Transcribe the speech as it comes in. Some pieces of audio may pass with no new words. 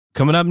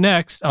Coming up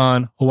next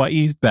on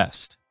Hawaii's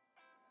Best.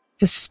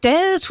 The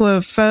stairs were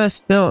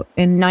first built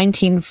in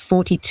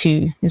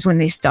 1942 is when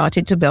they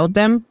started to build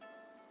them,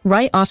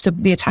 right after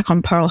the attack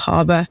on Pearl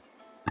Harbor,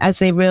 as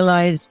they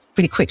realized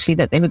pretty quickly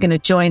that they were going to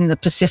join the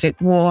Pacific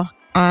War.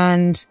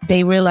 And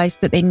they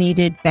realized that they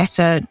needed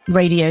better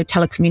radio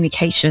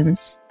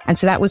telecommunications. And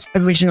so that was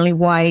originally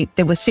why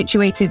they were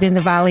situated in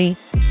the valley.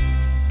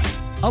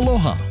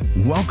 Aloha.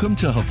 Welcome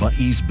to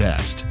Hawaii's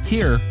Best.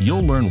 Here,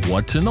 you'll learn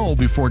what to know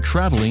before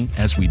traveling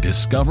as we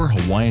discover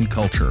Hawaiian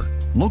culture,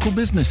 local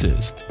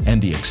businesses,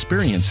 and the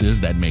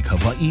experiences that make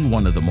Hawaii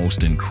one of the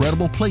most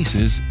incredible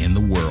places in the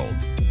world.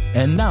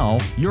 And now,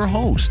 your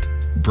host,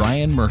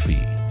 Brian Murphy.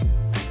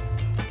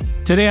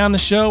 Today on the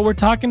show, we're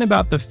talking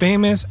about the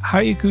famous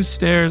Haiku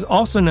Stairs,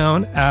 also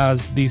known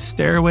as the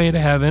Stairway to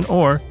Heaven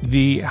or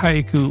the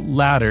Haiku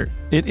Ladder.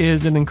 It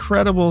is an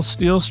incredible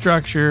steel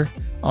structure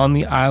on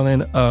the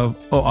island of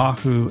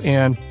Oahu,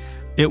 and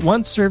it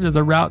once served as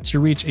a route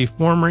to reach a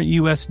former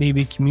U.S.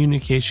 Navy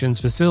communications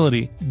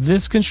facility.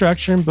 This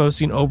construction,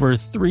 boasting over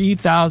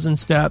 3,000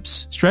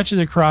 steps, stretches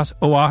across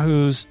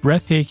Oahu's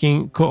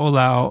breathtaking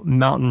Ko'olau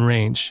mountain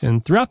range.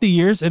 And throughout the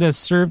years, it has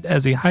served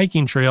as a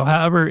hiking trail.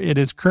 However, it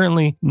is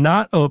currently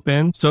not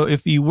open. So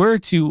if you were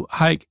to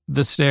hike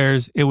the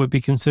stairs, it would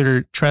be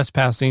considered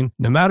trespassing.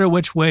 No matter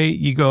which way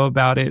you go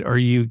about it or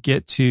you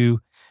get to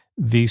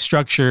the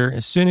structure,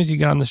 as soon as you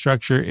get on the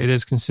structure, it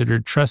is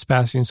considered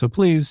trespassing. So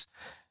please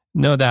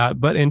know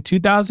that. But in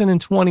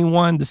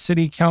 2021, the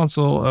City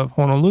Council of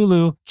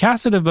Honolulu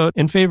casted a vote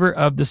in favor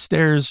of the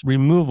stairs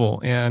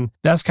removal. And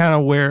that's kind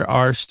of where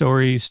our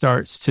story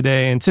starts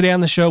today. And today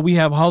on the show, we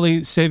have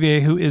Holly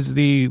Sevier, who is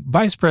the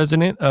Vice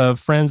President of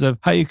Friends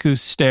of Haiku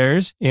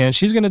Stairs. And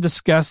she's going to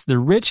discuss the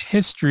rich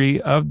history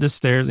of the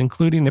stairs,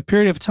 including a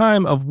period of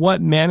time of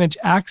what managed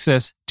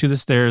access to the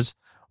stairs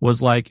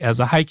was like as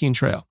a hiking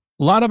trail.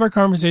 A lot of our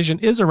conversation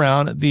is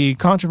around the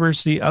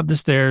controversy of the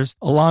stairs,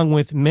 along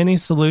with many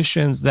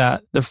solutions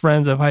that the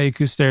Friends of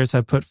Haiku Stairs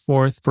have put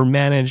forth for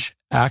managed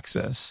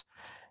access.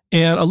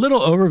 And a little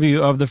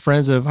overview of the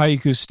Friends of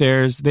Haiku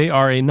Stairs. They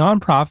are a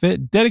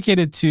nonprofit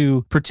dedicated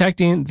to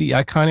protecting the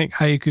iconic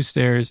Haiku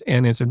Stairs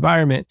and its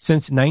environment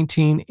since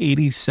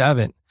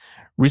 1987.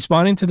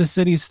 Responding to the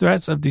city's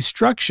threats of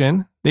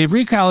destruction, they've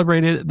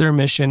recalibrated their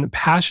mission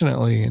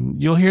passionately,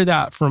 and you'll hear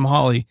that from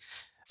Holly.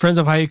 Friends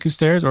of Haiku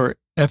Stairs, or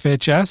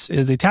FHS,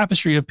 is a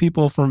tapestry of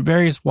people from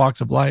various walks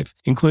of life,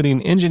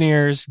 including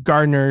engineers,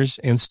 gardeners,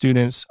 and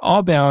students,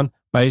 all bound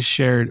by a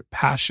shared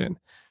passion.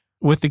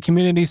 With the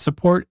community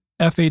support,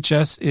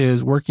 FHS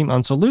is working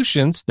on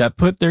solutions that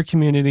put their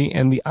community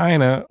and the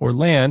aina, or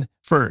land,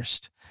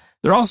 first.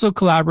 They're also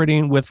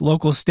collaborating with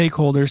local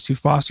stakeholders to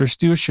foster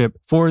stewardship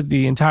for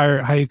the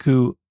entire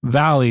Haiku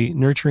Valley,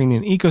 nurturing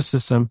an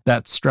ecosystem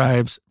that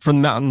strives from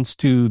the mountains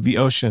to the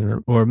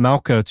ocean, or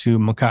Mauka to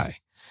Makai.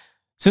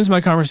 Since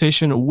my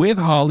conversation with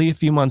Holly a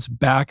few months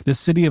back, the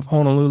city of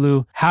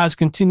Honolulu has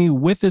continued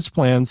with its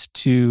plans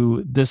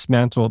to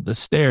dismantle the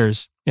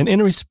stairs. And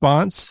in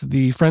response,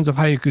 the Friends of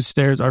Haiku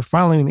Stairs are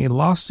filing a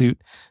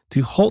lawsuit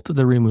to halt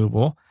the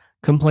removal,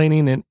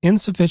 complaining an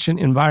insufficient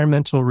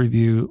environmental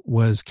review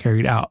was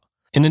carried out.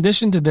 In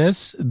addition to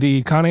this,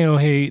 the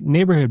Kaneohe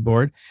Neighborhood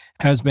Board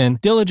has been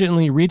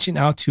diligently reaching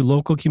out to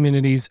local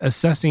communities,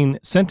 assessing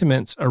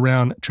sentiments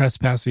around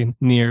trespassing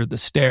near the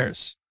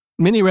stairs.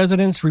 Many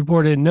residents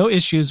reported no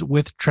issues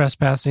with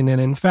trespassing, and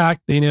in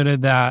fact, they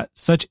noted that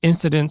such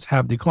incidents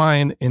have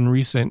declined in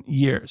recent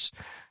years.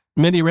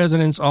 Many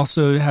residents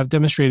also have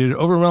demonstrated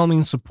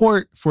overwhelming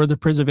support for the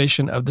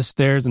preservation of the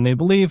stairs, and they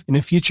believe in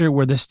a future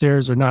where the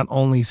stairs are not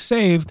only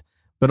saved,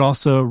 but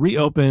also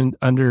reopened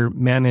under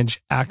managed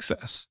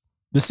access.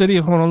 The city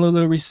of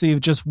Honolulu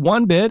received just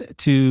one bid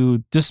to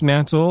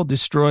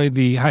destroy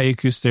the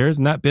Haiku Stairs,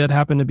 and that bid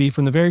happened to be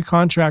from the very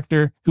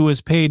contractor who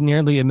was paid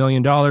nearly $1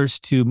 million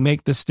to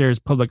make the stairs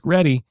public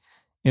ready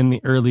in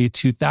the early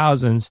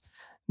 2000s.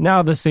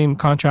 Now the same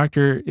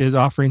contractor is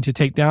offering to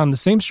take down the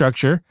same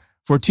structure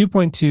for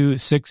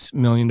 $2.26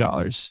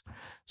 million.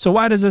 So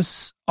why does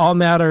this all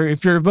matter?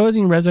 If you're a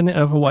voting resident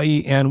of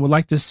Hawaii and would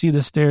like to see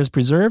the stairs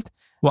preserved,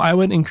 well, I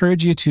would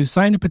encourage you to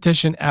sign a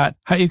petition at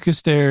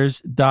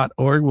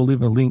haikustairs.org. We'll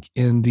leave a link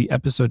in the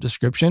episode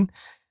description.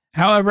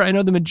 However, I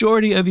know the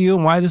majority of you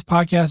and why this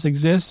podcast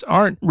exists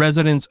aren't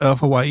residents of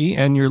Hawaii,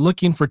 and you're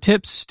looking for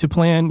tips to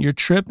plan your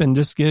trip and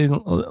just getting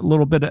a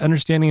little bit of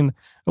understanding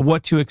of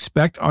what to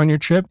expect on your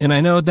trip. And I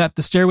know that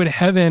the Stairway to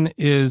Heaven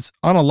is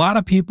on a lot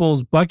of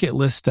people's bucket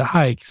list to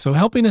hike. So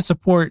helping to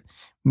support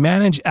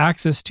manage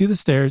access to the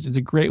stairs is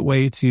a great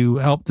way to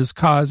help this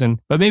cause.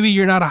 But maybe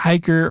you're not a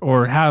hiker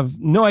or have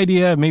no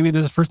idea. Maybe this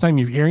is the first time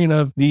you're hearing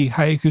of the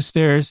Haiku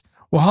Stairs.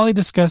 Well, Holly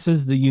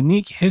discusses the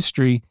unique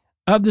history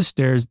of the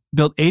stairs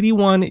built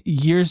 81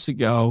 years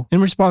ago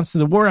in response to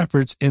the war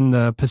efforts in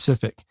the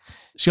Pacific.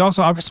 She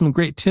also offers some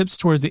great tips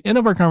towards the end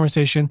of our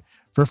conversation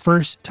for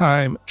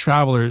first-time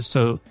travelers.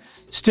 So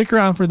stick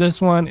around for this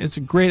one. It's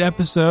a great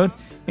episode.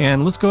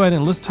 And let's go ahead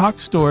and let's talk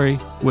story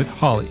with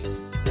Holly.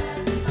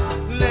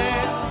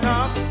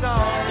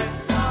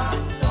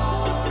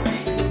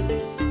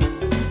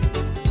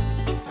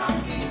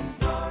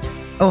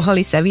 o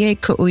holi seviye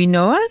ku'ui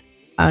noa,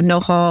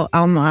 noho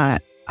alma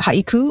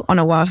haiku on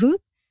Oahu.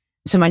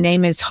 So my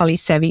name is Holly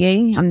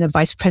Sevier. I'm the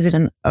vice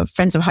president of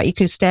Friends of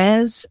Haiku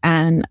Stairs,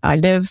 and I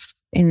live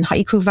in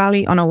Haiku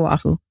Valley on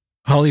Oahu.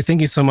 Holly, thank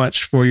you so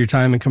much for your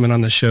time and coming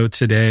on the show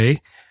today.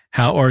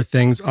 How are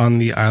things on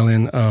the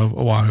island of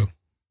Oahu?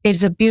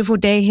 It's a beautiful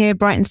day here,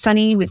 bright and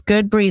sunny with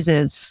good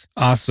breezes.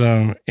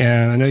 Awesome.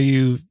 And I know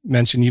you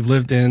mentioned you've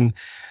lived in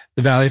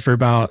the Valley for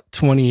about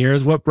 20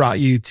 years. What brought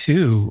you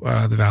to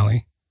the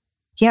Valley?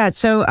 Yeah,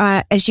 so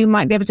as you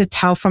might be able to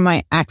tell from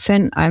my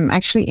accent, I'm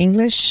actually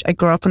English. I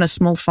grew up on a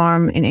small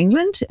farm in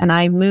England, and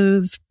I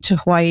moved to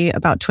Hawaii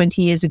about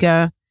 20 years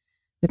ago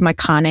with my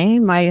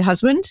Kane, my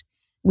husband.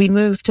 We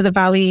moved to the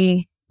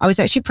Valley. I was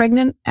actually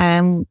pregnant,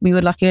 and we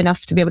were lucky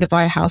enough to be able to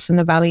buy a house in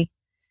the Valley.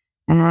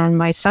 And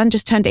my son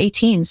just turned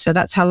 18, so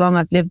that's how long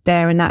I've lived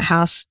there in that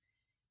house.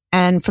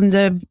 And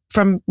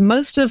from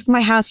most of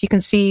my house, you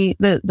can see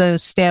the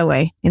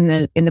stairway in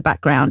the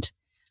background.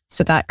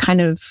 So that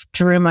kind of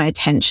drew my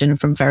attention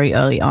from very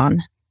early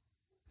on.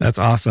 That's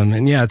awesome.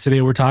 And yeah,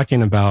 today we're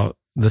talking about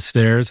the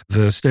stairs,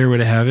 the Stairway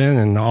to Heaven,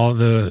 and all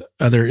the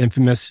other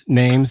infamous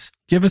names.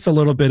 Give us a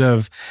little bit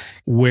of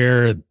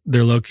where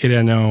they're located.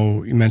 I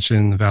know you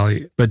mentioned the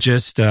Valley, but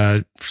just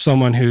for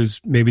someone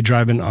who's maybe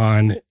driving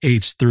on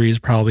H3 is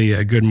probably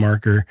a good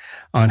marker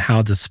on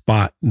how to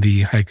spot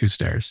the Haiku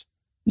Stairs.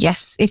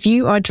 Yes, if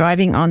you are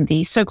driving on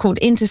the so-called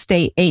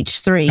Interstate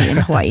H3 in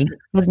Hawaii,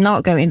 does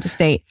not go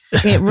interstate.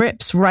 It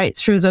rips right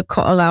through the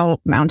Ko'olau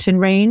mountain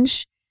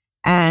range,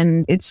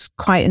 and it's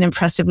quite an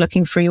impressive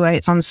looking freeway.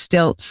 It's on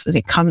stilts, and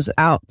it comes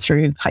out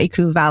through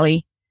Haiku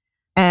Valley.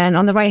 And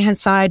on the right-hand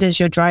side, as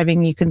you're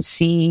driving, you can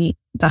see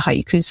the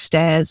Haiku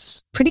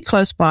Stairs pretty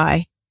close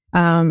by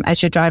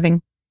as you're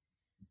driving.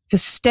 The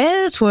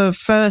stairs were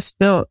first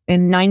built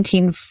in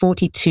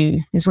 1942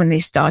 is when they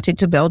started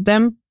to build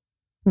them.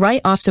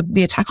 Right after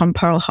the attack on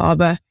Pearl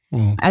Harbor,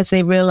 as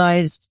they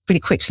realized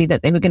pretty quickly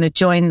that they were going to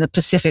join the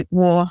Pacific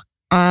War,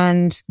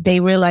 and they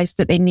realized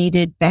that they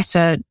needed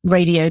better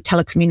radio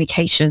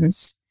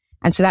telecommunications.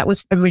 And so that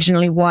was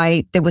originally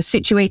why they were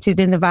situated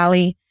in the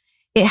Valley.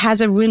 It has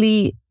a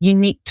really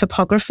unique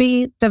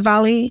topography, the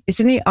Valley.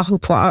 It's in the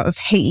ahupua'a of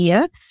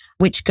He'ia,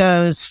 which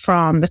goes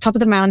from the top of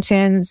the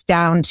mountains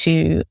down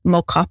to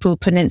Mokapu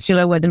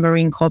Peninsula, where the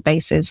Marine Corps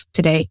base is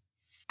today.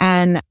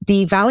 And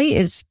the Valley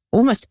is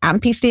almost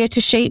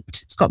amphitheater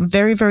shaped. It's got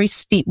very, very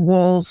steep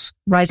walls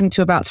rising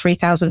to about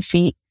 3,000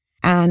 feet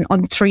and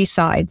on three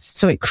sides.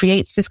 So it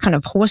creates this kind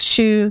of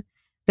horseshoe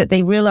that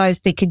they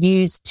realized they could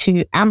use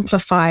to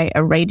amplify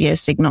a radio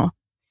signal.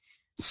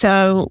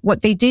 So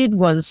what they did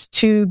was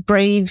two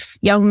brave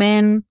young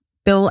men,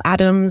 Bill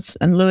Adams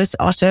and Louis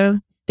Otto,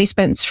 they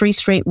spent 3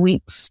 straight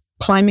weeks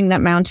climbing that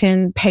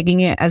mountain,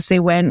 pegging it as they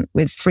went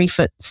with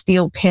 3-foot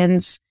steel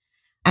pins,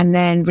 and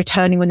then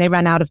returning when they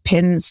ran out of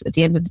pins at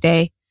the end of the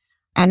day.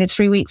 And in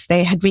 3 weeks,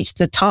 they had reached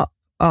the top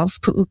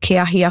of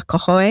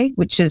Pu'ukeahiakahoe,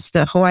 which is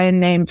the Hawaiian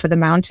name for the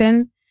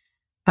mountain.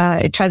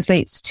 It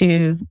translates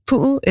to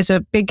Pu'u is a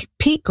big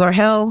peak or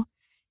hill.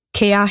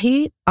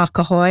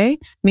 Keahi-a-Kahoe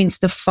means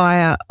the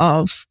fire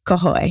of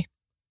Kahoe.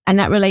 And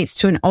that relates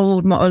to an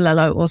old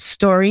mo'olelo or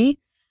story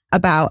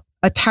about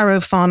a taro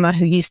farmer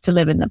who used to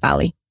live in the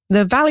Valley.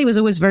 The Valley was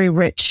always very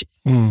rich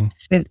in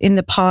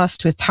the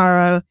past with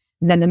taro.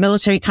 And then the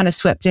military kind of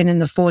swept in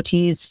the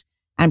 40s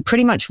and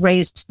pretty much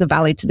razed the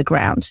Valley to the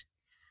ground,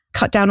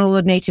 cut down all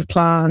the native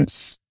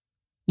plants,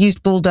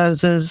 used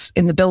bulldozers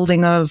in the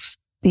building of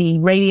the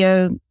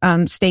radio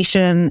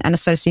station and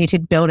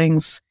associated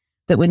buildings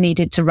that were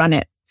needed to run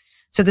it.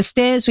 So the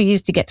stairs were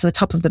used to get to the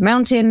top of the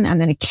mountain, and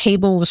then a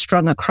cable was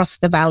strung across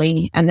the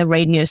valley, and the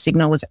radio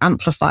signal was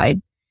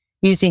amplified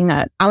using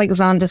an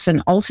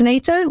Alexanderson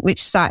alternator,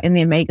 which sat in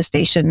the Omega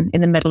station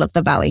in the middle of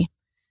the valley.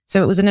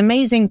 So it was an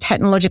amazing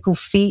technological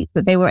feat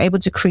that they were able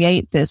to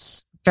create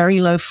this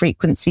very low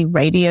frequency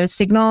radio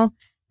signal,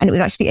 and it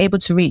was actually able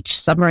to reach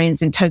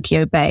submarines in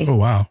Tokyo Bay. Oh,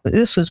 wow. But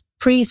this was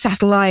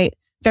pre-satellite,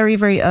 very,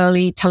 very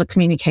early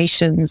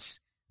telecommunications,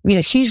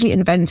 hugely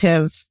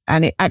inventive,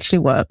 and it actually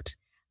worked.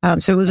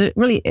 So it was a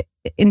really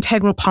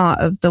integral part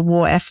of the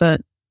war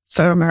effort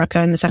for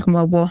America in the Second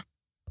World War.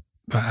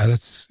 Wow,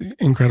 that's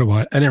incredible.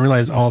 I didn't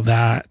realize all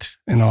that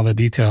and all the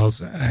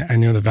details. I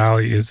knew the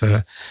Valley is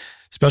a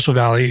special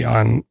valley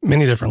on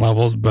many different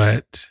levels,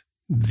 but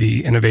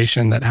the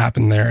innovation that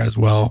happened there as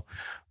well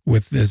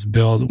with this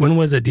build. When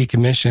was it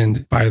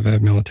decommissioned by the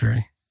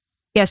military?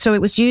 Yeah, so it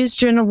was used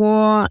during the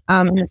war.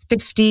 In the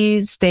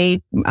 50s,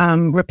 they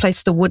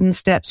replaced the wooden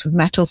steps with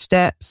metal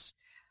steps.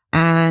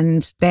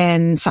 And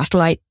then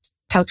satellite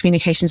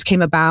telecommunications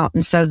came about.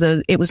 And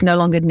so it was no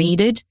longer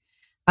needed.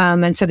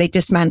 And so they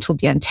dismantled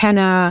the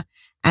antenna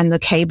and the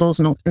cables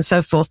and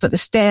so forth. But the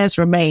stairs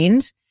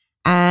remained.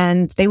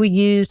 And they were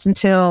used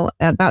until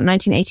about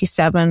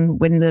 1987,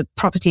 when the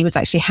property was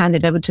actually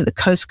handed over to the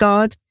Coast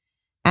Guard.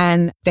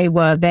 And they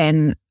were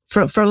then,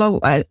 for a long,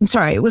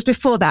 it was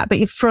before that,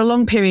 but for a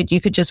long period,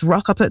 you could just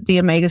rock up at the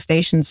Omega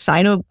station,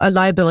 sign a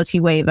liability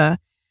waiver,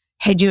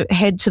 head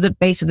to the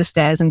base of the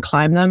stairs and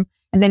climb them.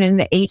 And then in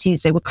the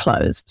 80s, they were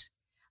closed.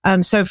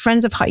 So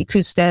Friends of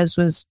Haiku Stairs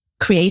was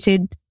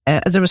created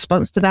as a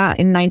response to that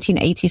in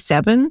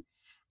 1987.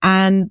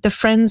 And the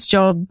Friends'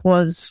 job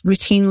was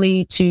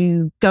routinely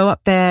to go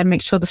up there,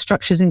 make sure the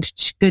structure's in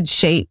good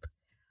shape.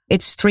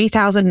 It's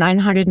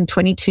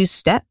 3,922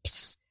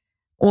 steps,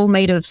 all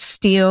made of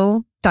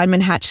steel,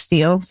 diamond hatch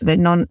steel. So they're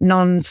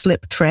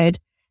non-slip tread.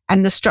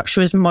 And the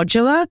structure is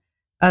modular.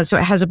 So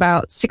it has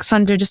about just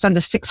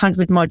under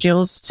 600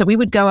 modules. So we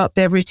would go up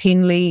there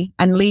routinely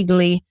and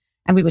legally,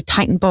 and we would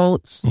tighten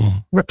bolts,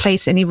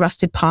 replace any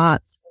rusted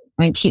parts,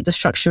 and keep the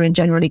structure in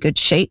generally good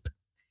shape.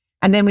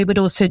 And then we would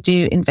also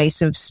do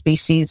invasive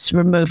species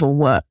removal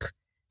work.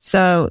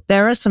 So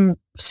there are some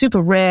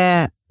super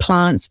rare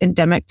plants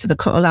endemic to the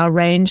Ko'olau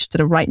range that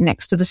are right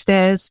next to the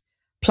stairs,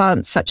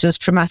 plants such as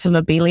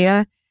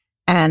Trematolobelia.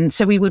 And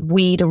so we would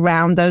weed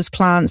around those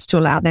plants to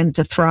allow them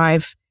to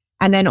thrive.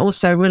 And then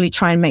also really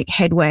try and make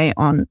headway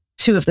on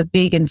two of the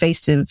big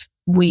invasive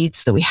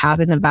weeds that we have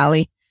in the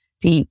valley,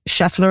 the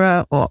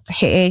Schefflera or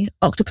He'e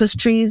octopus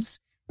trees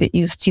that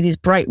you see these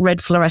bright red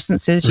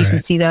fluorescences. You can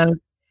see those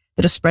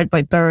that are spread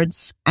by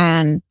birds.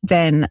 And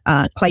then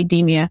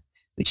Clydemia,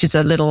 which is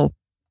a little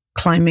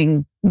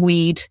climbing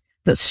weed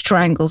that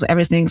strangles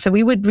everything. So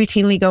we would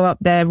routinely go up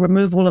there,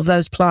 remove all of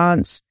those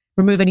plants,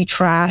 remove any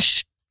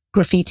trash,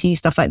 graffiti,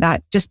 stuff like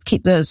that. Just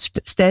keep those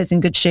stairs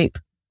in good shape.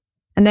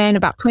 And then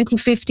about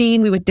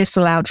 2015, we were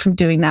disallowed from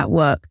doing that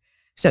work.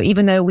 So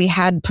even though we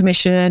had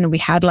permission and we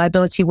had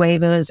liability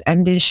waivers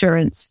and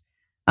insurance,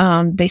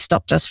 they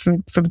stopped us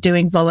from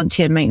doing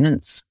volunteer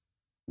maintenance.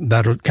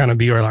 That would kind of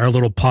be our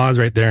little pause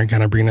right there and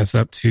kind of bring us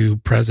up to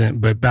present.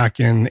 But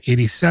back in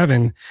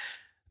 87,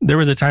 there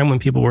was a time when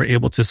people were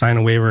able to sign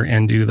a waiver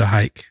and do the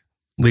hike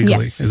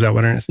legally. Yes. Is that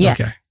what it is?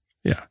 Yes. Okay.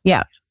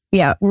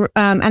 Yeah.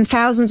 And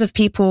thousands of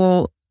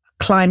people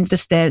climbed the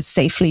stairs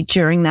safely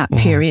during that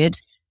period.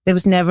 There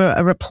was never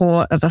a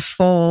report of a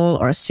fall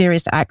or a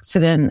serious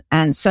accident.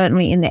 And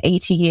certainly in the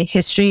 80-year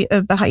history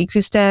of the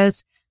Haiku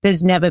Stairs,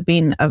 there's never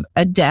been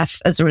a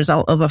death as a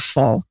result of a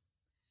fall.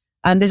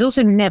 There's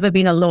also never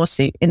been a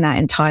lawsuit in that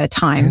entire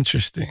time.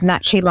 Interesting. And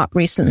that came up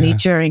recently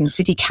during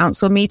city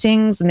council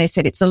meetings, and they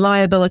said it's a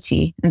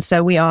liability. And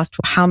so we asked,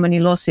 well, how many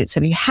lawsuits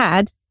have you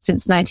had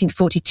since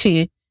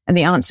 1942? And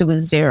the answer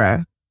was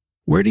 0.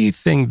 Where do you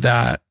think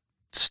that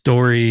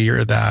story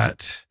or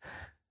that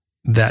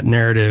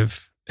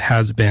narrative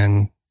has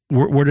been?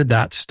 Where did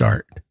that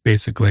start,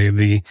 basically?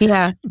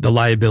 The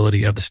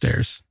liability of the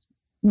stairs.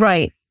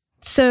 Right.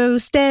 So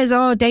stairs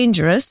are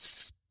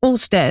dangerous. All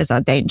stairs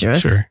are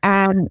dangerous. Sure.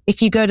 And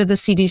if you go to the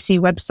CDC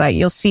website,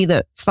 you'll see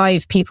that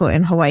 5 people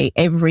in Hawaii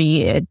every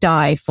year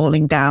die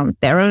falling down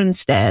their own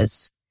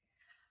stairs.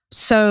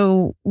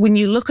 So when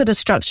you look at a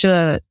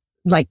structure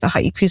like the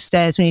Haiku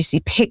Stairs, when you see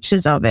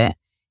pictures of it,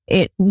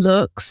 it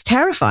looks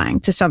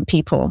terrifying to some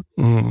people.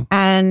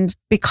 And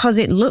because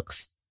it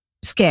looks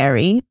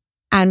scary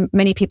and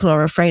many people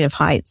are afraid of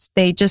heights,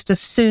 they just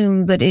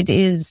assume that it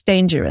is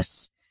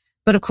dangerous.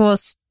 But of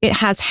course, it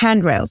has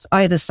handrails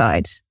either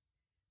side.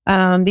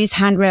 These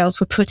handrails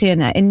were put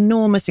in at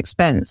enormous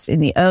expense in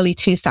the early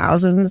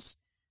 2000s.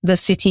 The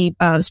city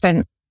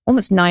spent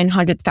almost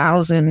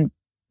 $900,000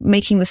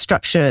 making the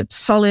structure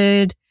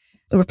solid,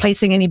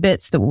 replacing any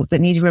bits that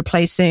needed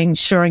replacing,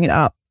 shoring it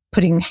up,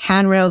 putting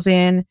handrails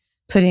in,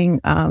 putting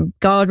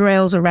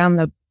guardrails around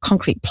the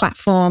concrete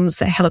platforms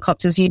that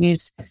helicopters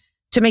use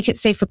to make it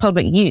safe for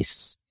public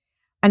use.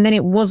 And then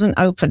it wasn't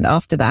opened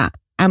after that.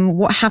 And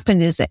what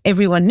happened is that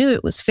everyone knew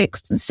it was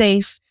fixed and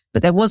safe,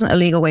 but there wasn't a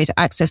legal way to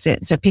access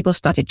it. So people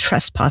started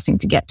trespassing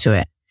to get to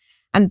it.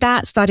 And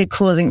that started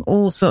causing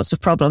all sorts of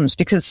problems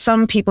because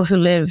some people who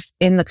live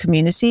in the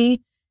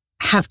community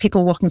have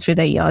people walking through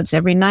their yards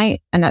every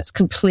night. And that's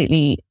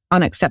completely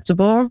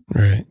unacceptable.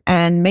 Right.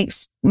 And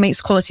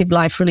makes quality of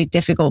life really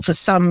difficult for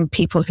some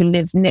people who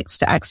live next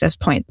to access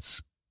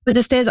points. But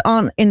the stairs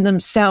aren't in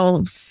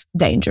themselves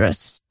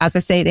dangerous. As I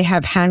say, they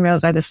have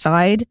handrails either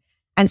side.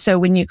 And so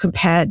when you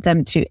compare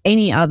them to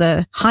any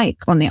other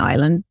hike on the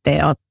island, they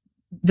are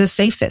the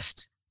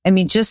safest. I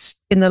mean,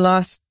 just in the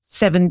last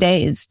 7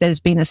 days, there's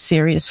been a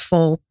serious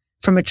fall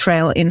from a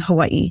trail in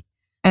Hawaii.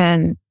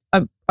 And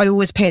I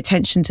always pay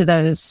attention to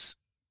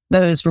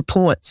those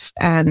reports.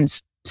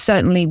 And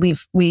certainly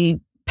we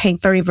pay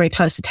very, very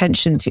close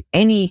attention to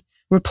any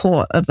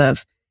report of an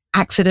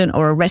accident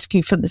or a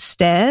rescue from the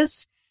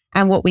stairs.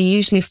 And what we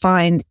usually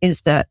find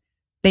is that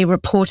they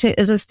report it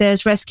as a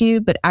stairs rescue,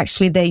 but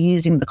actually they're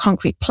using the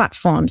concrete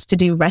platforms to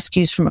do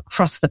rescues from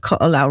across the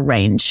Ko'olau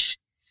range.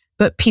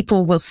 But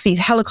people will see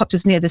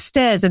helicopters near the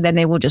stairs and then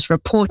they will just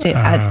report it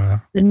as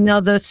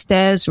another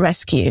stairs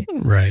rescue.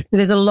 Right.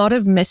 There's a lot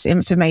of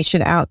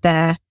misinformation out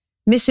there.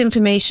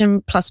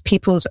 Misinformation plus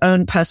people's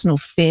own personal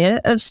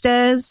fear of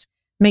stairs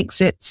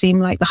makes it seem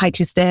like the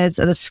Haiku Stairs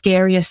are the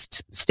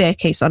scariest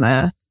staircase on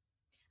earth.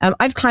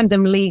 I've climbed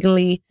them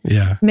legally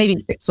maybe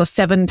 6 or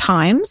 7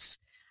 times.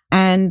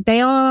 And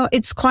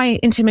it's quite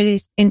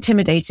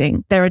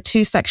intimidating. There are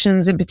 2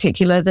 sections in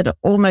particular that are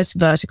almost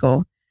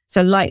vertical.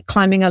 So like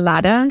climbing a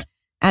ladder.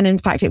 And in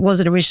fact, it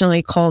was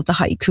originally called the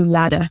Haiku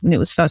Ladder when it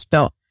was first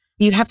built.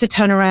 You have to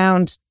turn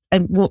around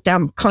and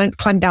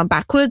climb down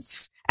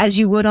backwards as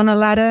you would on a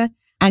ladder.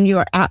 And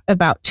you're at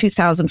about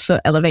 2,000 foot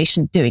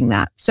elevation doing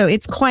that. So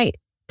it's quite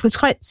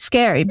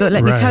scary, but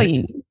let me tell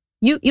you,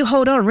 you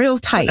hold on real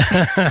tight.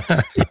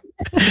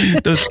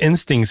 Those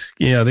instincts,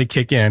 they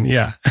kick in.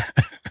 Yeah.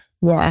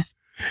 Yeah.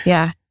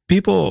 Yeah.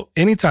 People,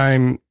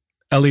 anytime,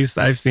 at least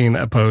I've seen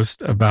a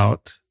post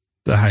about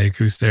the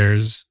Haiku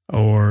stairs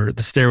or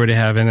the Stairway to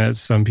Heaven,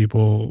 as some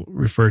people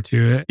refer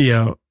to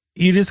it,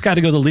 you just got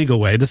to go the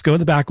legal way. Just go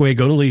the back way,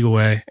 go the legal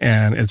way,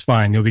 and it's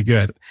fine. You'll be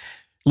good.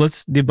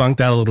 Let's debunk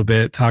that a little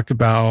bit. Talk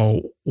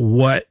about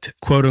what,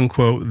 quote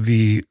unquote,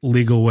 the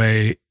legal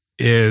way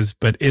is,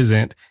 but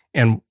isn't,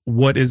 and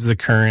what is the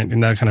current,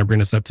 and that kind of bring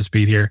us up to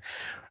speed here.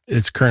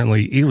 It's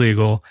currently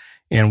illegal,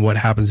 and what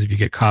happens if you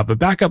get caught. But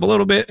back up a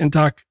little bit and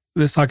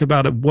let's talk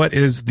about it. What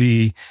is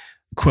the,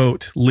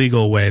 quote,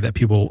 legal way that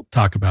people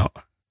talk about?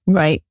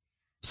 Right.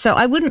 So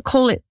I wouldn't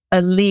call it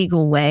a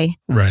legal way.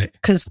 Right.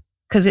 Because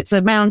it's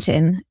a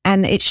mountain,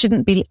 and it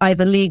shouldn't be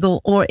either legal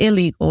or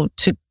illegal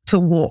to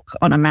walk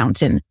on a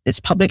mountain. It's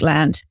public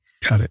land.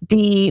 Got it.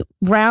 The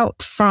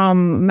route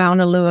from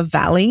Mauna Loa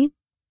Valley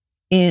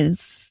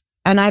is,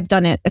 and I've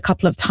done it a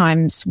couple of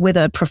times with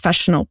a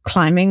professional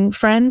climbing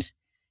friend.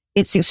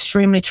 It's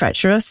extremely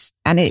treacherous,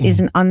 and it is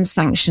an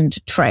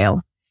unsanctioned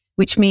trail,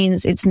 which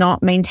means it's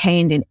not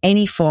maintained in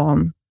any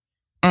form.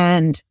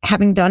 And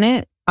having done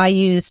it,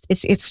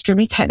 it's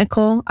extremely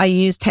technical. I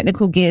used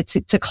technical gear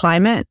to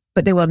climb it,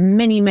 but there were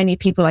many, many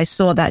people I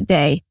saw that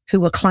day who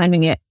were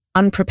climbing it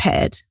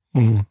unprepared.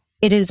 Mm.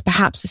 It is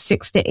perhaps a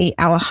 6 to 8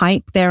 hour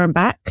hike there and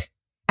back.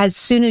 As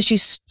soon as you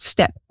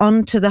step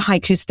onto the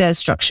Haiku stair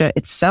structure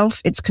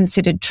itself, it's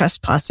considered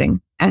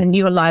trespassing, and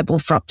you are liable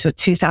for up to a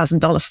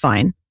 $2,000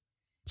 fine.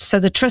 So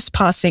the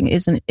trespassing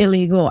is an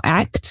illegal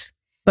act,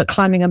 but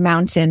climbing a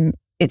mountain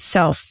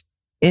itself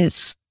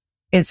is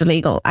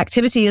illegal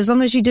activity as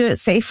long as you do it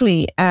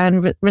safely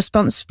and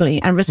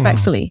responsibly and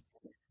respectfully.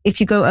 If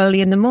you go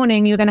early in the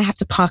morning, you're going to have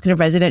to park in a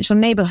residential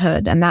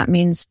neighborhood, and that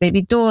means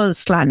maybe doors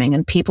slamming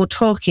and people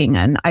talking.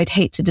 And I'd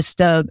hate to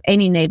disturb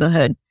any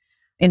neighborhood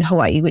in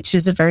Hawaii, which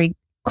is a very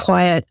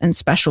quiet and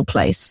special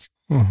place.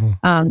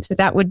 Mm-hmm. So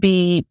that would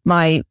be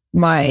my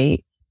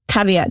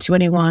caveat to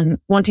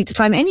anyone wanting to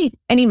climb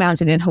any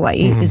mountain in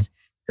Hawaii is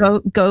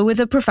go with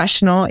a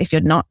professional. If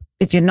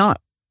you're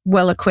not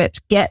well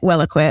equipped, get well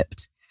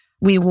equipped.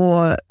 We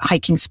wore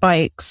hiking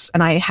spikes,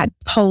 and I had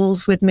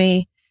poles with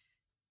me.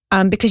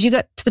 Because you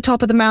get to the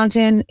top of the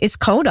mountain, it's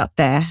cold up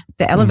there.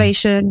 The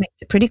elevation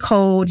makes it pretty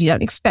cold. You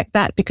don't expect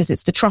that because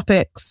it's the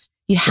tropics.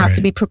 You have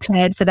to be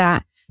prepared for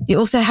that. You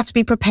also have to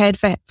be prepared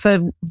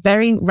for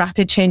very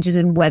rapid changes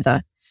in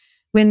weather.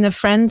 When the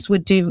friends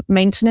would do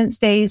maintenance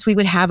days, we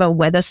would have a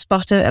weather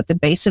spotter at the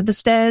base of the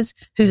stairs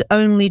whose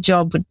only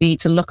job would be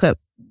to look at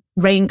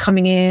rain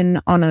coming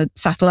in on a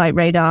satellite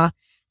radar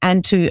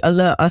and to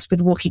alert us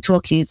with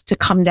walkie-talkies to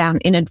come down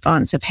in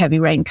advance of heavy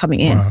rain coming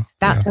in. Wow.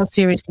 That's how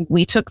seriously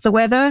we took the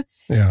weather.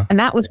 Yeah. And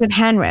that was with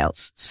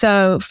handrails.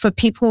 So for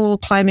people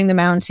climbing the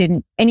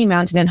mountain, any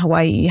mountain in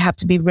Hawaii, you have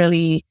to be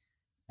really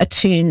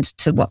attuned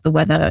to what the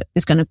weather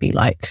is going to be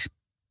like.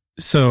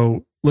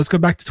 So let's go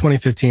back to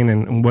 2015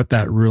 and what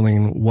that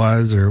ruling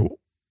was,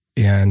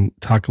 and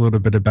talk a little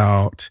bit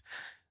about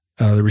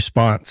the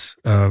response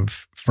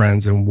of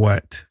friends and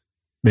what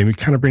maybe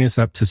kind of bring us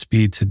up to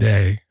speed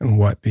today and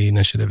what the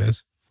initiative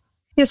is.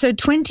 Yeah, so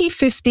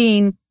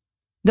 2015,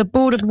 the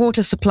Board of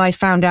Water Supply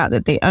found out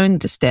that they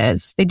owned the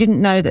stairs. They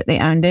didn't know that they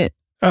owned it.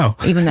 Oh.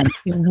 Even though it's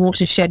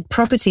watershed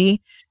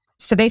property.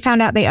 So they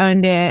found out they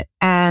owned it,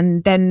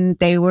 and then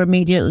they were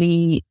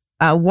immediately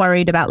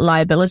worried about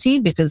liability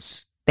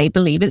because they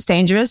believe it's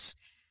dangerous.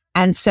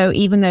 And so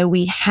even though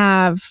we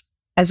have,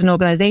 as an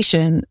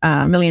organization,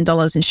 $1 million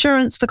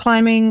insurance for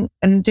climbing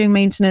and doing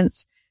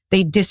maintenance,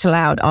 they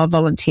disallowed our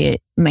volunteer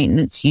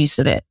maintenance use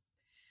of it.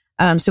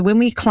 So when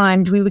we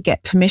climbed, we would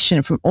get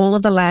permission from all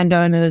of the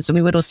landowners, and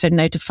we would also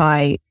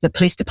notify the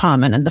police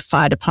department and the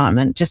fire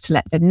department just to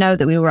let them know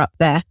that we were up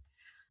there.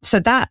 So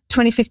that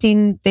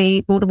 2015, the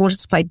Board of Water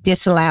Supply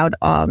disallowed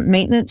our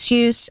maintenance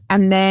use,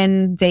 and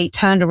then they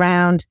turned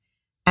around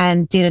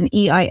and did an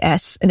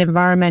EIS, an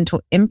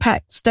environmental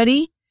impact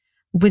study,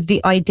 with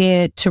the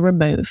idea to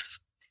remove.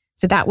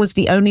 So that was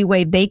the only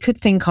way they could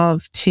think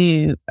of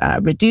to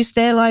reduce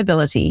their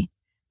liability,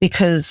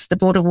 because the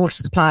Board of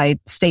Water Supply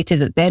stated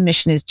that their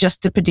mission is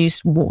just to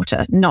produce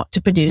water, not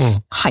to produce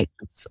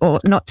hikes or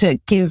not to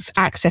give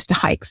access to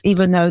hikes,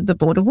 even though the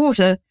Board of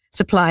Water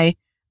Supply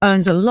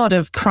owns a lot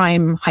of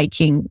prime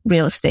hiking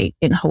real estate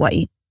in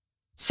Hawaii.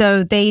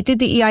 So they did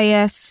the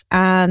EIS,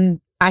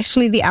 and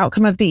actually the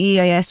outcome of the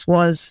EIS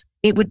was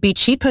it would be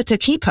cheaper to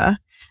keep her,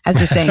 as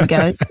the saying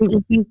goes. It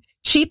would be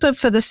cheaper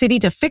for the city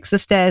to fix the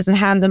stairs and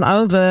hand them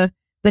over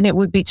than it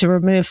would be to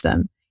remove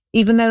them,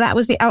 even though that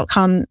was the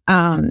outcome.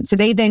 So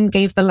they then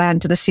gave the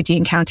land to the city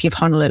and county of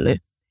Honolulu.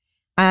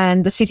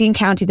 And the city and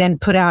county then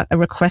put out a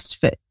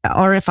request for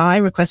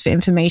RFI, request for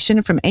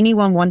information from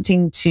anyone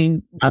wanting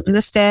to run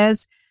the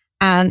stairs.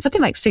 And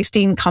something like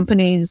 16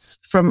 companies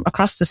from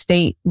across the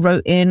state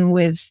wrote in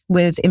with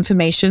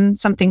information,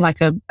 something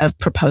like a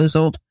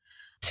proposal.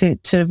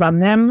 to run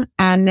them.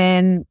 And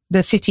then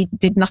the city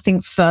did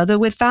nothing further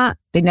with that.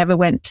 They never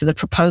went to the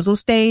proposal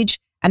stage.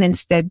 And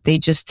instead they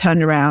just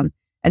turned around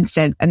and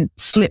said, and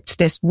slipped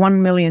this $1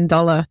 million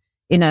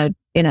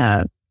in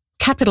a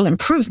capital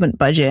improvement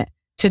budget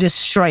to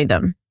destroy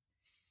them.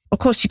 Of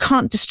course, you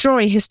can't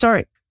destroy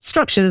historic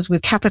structures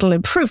with capital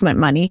improvement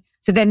money.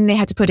 So then they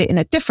had to put it in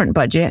a different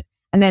budget.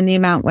 And then the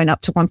amount went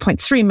up to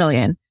 1.3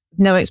 million.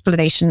 No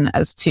explanation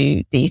as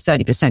to the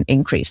 30%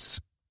 increase.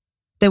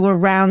 There were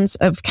rounds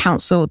of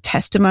council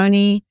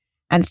testimony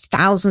and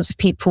thousands of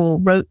people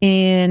wrote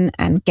in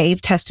and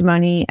gave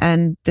testimony,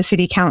 and the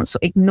city council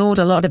ignored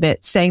a lot of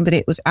it, saying that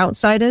it was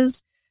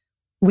outsiders.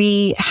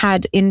 We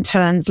had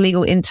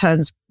legal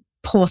interns,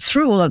 pour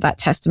through all of that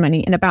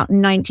testimony, and about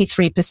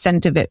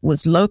 93% of it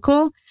was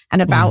local,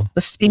 and about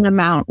the same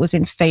amount was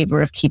in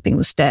favor of keeping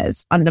the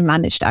stairs under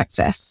managed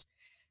access.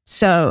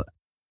 So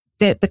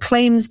the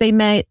claims they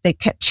made, they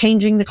kept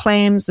changing the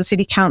claims. The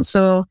city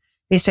council,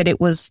 they said it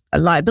was a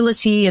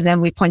liability. And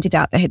then we pointed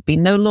out there had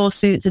been no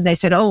lawsuits, and they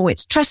said, oh,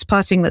 it's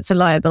trespassing that's a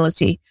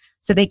liability.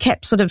 So they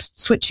kept sort of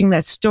switching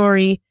their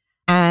story.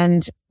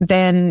 And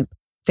then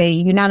they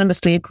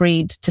unanimously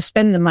agreed to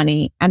spend the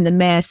money. And the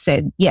mayor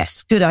said,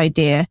 yes, good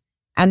idea.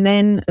 And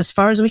then as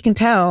far as we can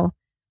tell,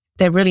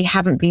 there really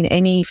haven't been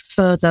any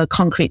further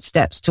concrete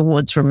steps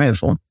towards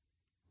removal.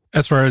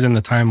 As far as in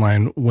the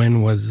timeline,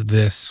 when was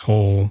this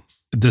whole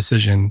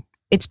decision?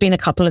 It's been a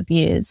couple of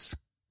years.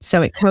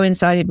 So it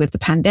coincided with the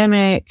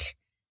pandemic.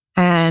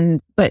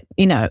 But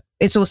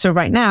it's also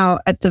right now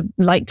at the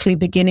likely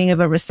beginning of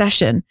a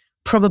recession,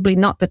 probably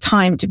not the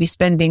time to be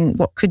spending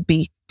what could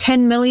be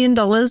 $10 million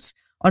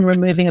on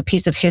removing a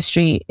piece of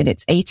history in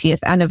its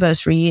 80th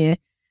anniversary year,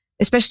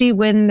 especially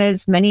when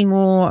there's many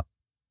more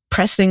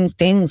pressing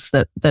things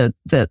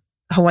that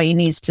Hawaii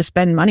needs to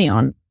spend money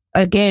on.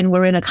 Again,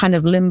 we're in a kind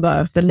of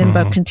limbo. The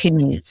limbo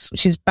continues,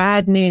 which is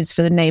bad news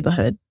for the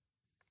neighborhood.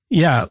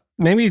 Yeah,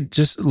 maybe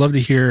just love to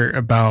hear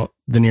about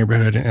the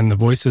neighborhood and the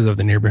voices of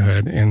the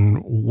neighborhood,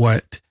 and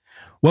what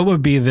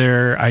would be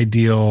their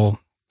ideal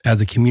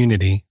as a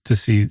community to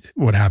see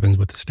what happens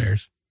with the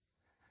stairs.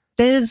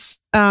 There's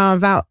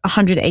about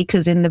 100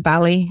 acres in the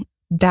valley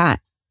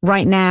that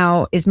right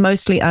now is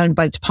mostly owned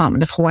by the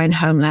Department of Hawaiian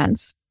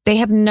Homelands. They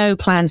have no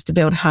plans to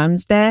build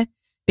homes there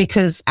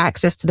because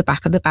access to the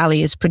back of the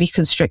valley is pretty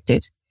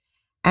constricted.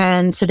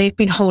 And so they've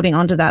been holding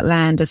onto that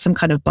land as some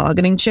kind of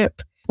bargaining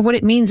chip. What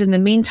it means in the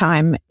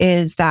meantime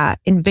is that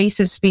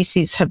invasive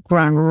species have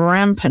grown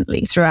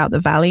rampantly throughout the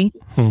valley.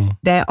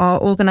 There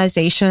are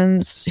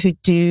organizations who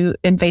do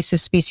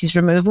invasive species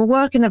removal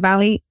work in the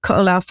valley.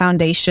 Ko'olau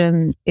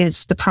Foundation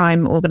is the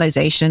prime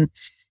organization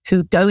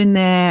who go in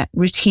there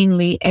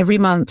routinely every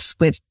month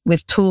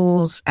with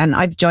tools. And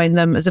I've joined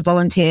them as a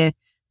volunteer,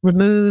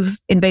 remove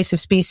invasive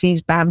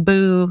species,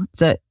 bamboo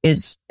that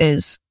it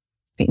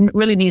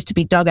really needs to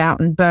be dug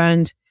out and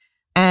burned.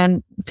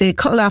 And the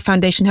Ko'olau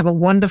Foundation have a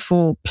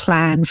wonderful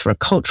plan for a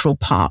cultural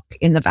park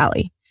in the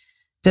valley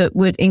that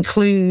would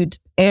include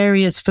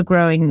areas for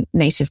growing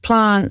native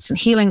plants and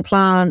healing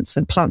plants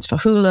and plants for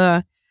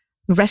hula,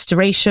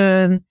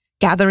 restoration,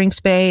 gathering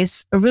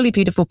space, a really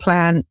beautiful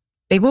plan.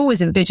 They've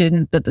always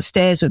envisioned that the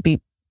stairs would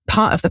be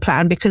part of the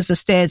plan because the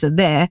stairs are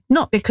there,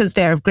 not because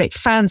they're great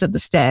fans of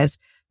the stairs,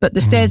 but the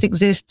stairs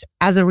exist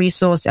as a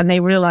resource, and they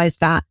realize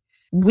that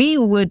we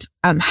would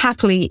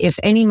happily, if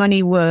any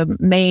money were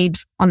made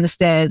on the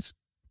stairs,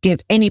 give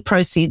any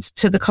proceeds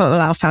to the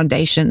Ko'olau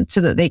Foundation so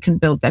that they can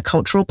build their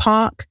cultural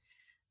park.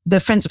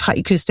 The Friends of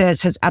Haiku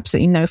Stairs has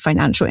absolutely no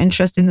financial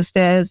interest in the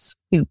stairs.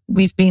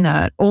 We've been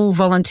an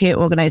all-volunteer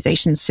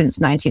organization since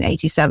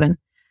 1987.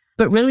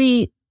 But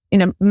really,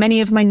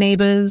 many of my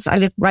neighbors, I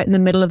live right in the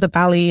middle of the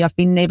valley. I've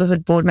been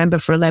neighborhood board member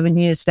for 11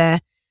 years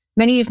there.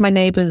 Many of my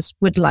neighbors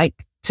would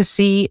like to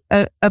see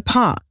a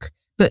park,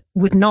 but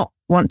would not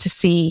want to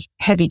see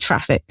heavy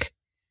traffic.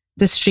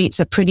 The streets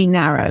are pretty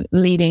narrow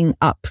leading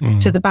up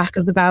to the back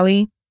of the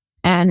valley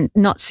and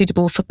not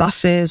suitable for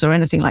buses or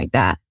anything like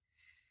that.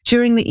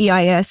 During the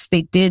EIS,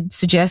 they did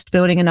suggest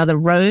building another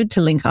road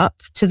to link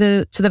up to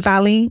the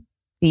valley.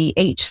 The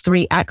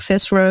H3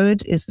 access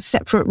road is a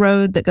separate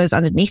road that goes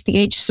underneath the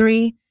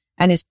H3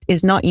 and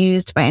is not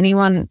used by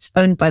anyone. It's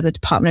owned by the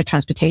Department of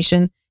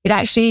Transportation. It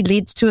actually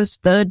leads to a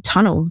third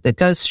tunnel that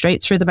goes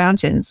straight through the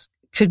mountains.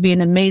 Could be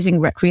an amazing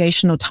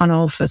recreational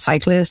tunnel for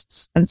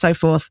cyclists and so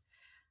forth.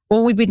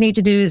 All we would need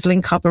to do is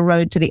link up a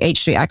road to the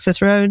H3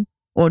 access road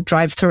or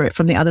drive through it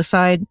from the other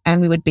side,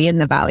 and we would be in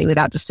the valley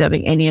without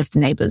disturbing any of the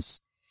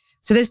neighbors.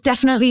 So there's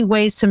definitely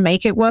ways to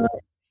make it work.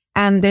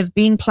 And there've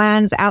been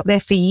plans out there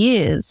for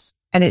years,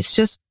 and it's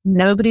just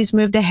nobody's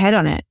moved ahead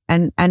on it.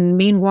 And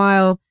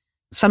meanwhile,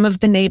 some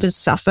of the neighbors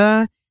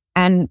suffer,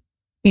 and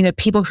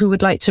people who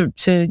would like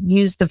to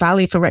use the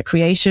valley for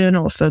recreation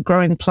or for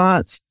growing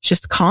plants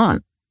just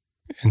can't.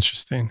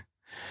 Interesting.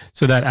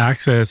 So that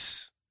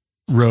access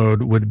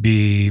road would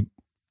be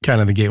kind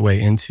of the gateway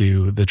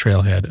into the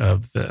trailhead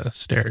of the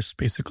stairs,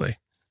 basically.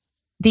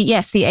 The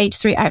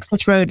H3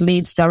 access road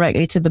leads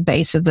directly to the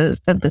base of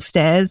the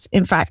stairs.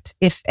 In fact,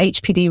 if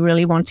HPD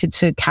really wanted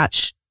to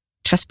catch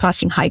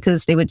trespassing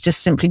hikers. They would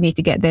just simply need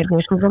to get their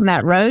vehicles on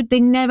that road. They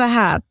never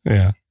have.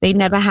 Yeah. They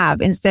never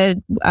have.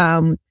 Instead,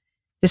 the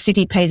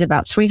city pays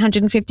about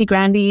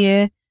 $350,000 a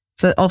year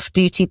for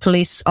off-duty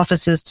police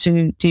officers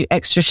to do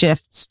extra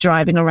shifts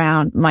driving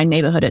around my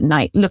neighborhood at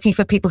night, looking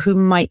for people who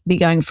might be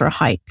going for a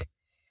hike,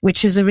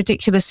 which is a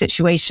ridiculous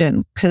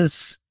situation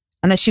because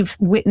unless you've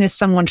witnessed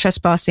someone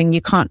trespassing,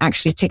 you can't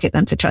actually ticket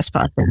them for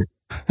trespassing.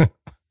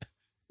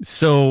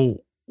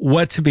 So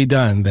what to be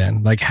done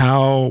then? Like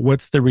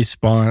what's the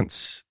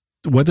response?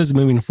 What does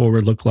moving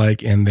forward look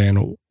like? And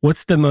then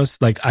what's the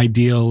most like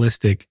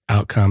idealistic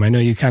outcome? I know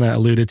you kind of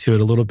alluded to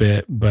it a little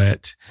bit,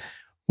 but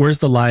where's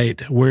the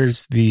light?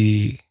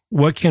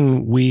 What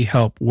can we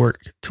help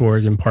work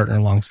towards and partner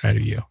alongside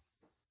of you?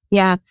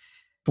 Yeah,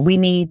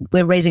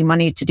 we're raising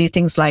money to do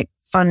things like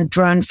fund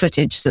drone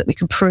footage so that we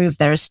can prove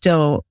there are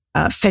still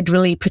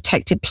federally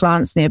protected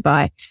plants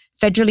nearby.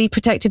 Federally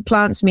protected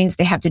plants means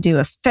they have to do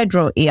a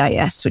federal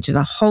EIS, which is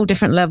a whole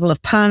different level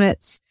of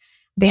permits.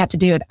 They have to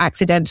do an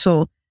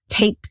accidental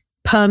take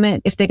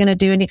permit if they're going to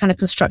do any kind of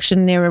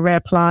construction near a rare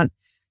plant.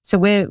 So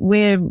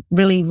we're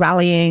really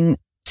rallying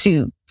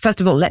to,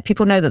 first of all, let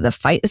people know that the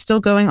fight is still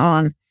going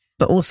on,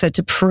 but also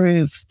to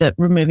prove that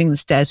removing the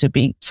stairs would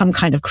be some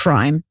kind of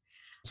crime.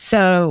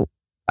 So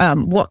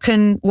what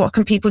can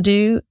people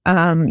do?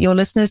 Your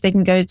listeners, they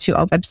can go to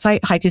our website,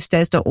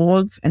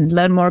 haikustairs.org, and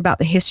learn more about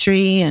the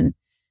history and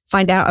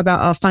find out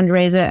about our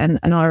fundraiser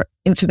and our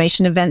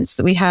information events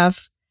that we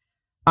have.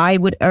 I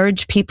would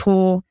urge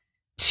people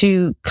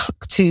to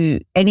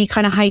any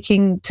kind of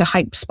hiking, to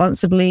hike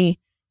responsibly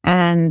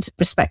and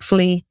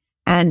respectfully,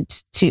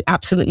 and to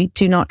absolutely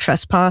do not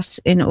trespass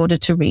in order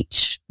to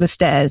reach the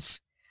stairs,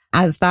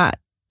 as that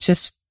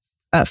just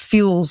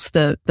fuels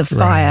the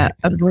fire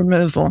of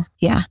removal.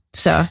 Yeah.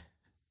 So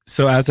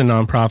as a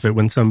nonprofit,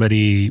 when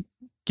somebody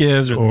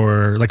gives,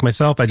 or like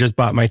myself, I just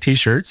bought my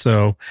t-shirt.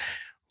 So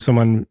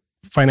someone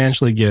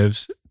financially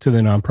gives to the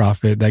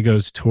nonprofit, that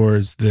goes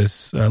towards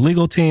this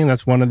legal team.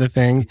 That's one of the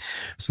things.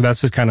 So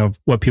that's just kind of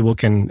what people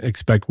can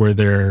expect where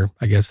their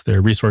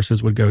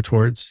resources would go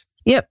towards.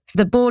 Yep.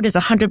 The board is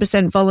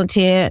 100%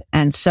 volunteer.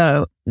 And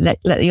so let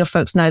your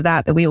folks know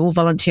that we all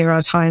volunteer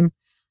our time.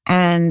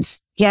 And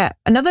yeah,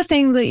 another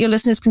thing that your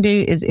listeners can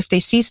do is if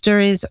they see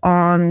stories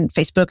on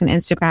Facebook and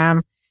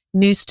Instagram,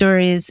 news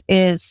stories,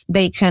 is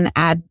they can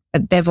add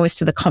their voice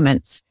to the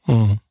comments.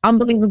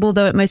 Unbelievable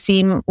though it may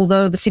seem,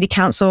 although the city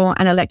council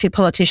and elected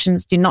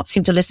politicians do not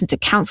seem to listen to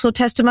council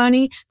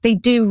testimony, they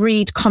do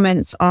read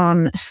comments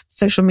on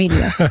social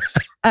media.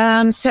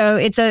 So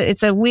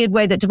it's a weird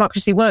way that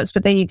democracy works,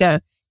 but there you go.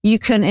 You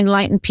can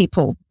enlighten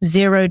people.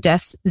 0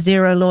 deaths,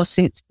 0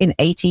 lawsuits in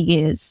 80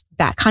 years.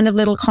 That kind of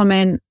little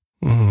comment,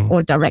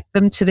 or direct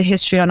them to the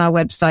history on our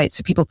website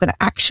so people can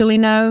actually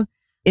know,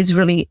 is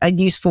really a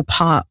useful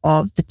part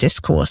of the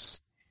discourse.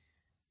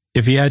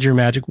 If you had your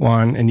magic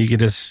wand and you could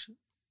just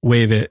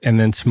wave it and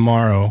then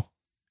tomorrow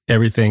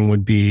everything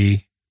would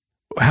be,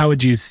 how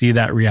would you see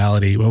that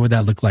reality? What would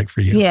that look like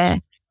for you? Yeah.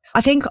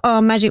 I think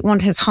our magic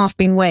wand has half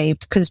been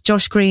waved because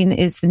Josh Green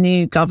is the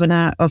new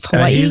governor of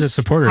Hawaii. He's a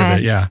supporter of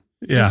it, yeah.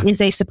 Yeah. He is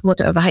a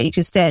supporter of the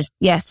Haiku Stairs.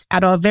 Yes.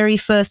 At our very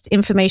first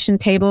information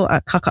table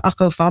at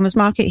Kaka'ako Farmers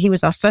Market, he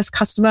was our first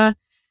customer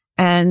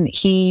and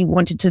he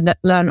wanted to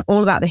learn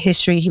all about the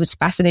history. He was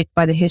fascinated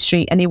by the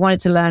history and he wanted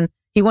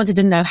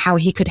to know how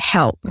he could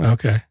help.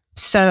 Okay.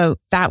 So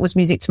that was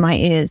music to my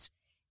ears.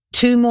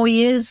 2 more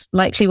years,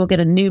 likely we'll get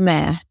a new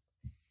mayor.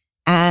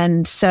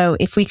 And so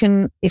if we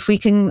can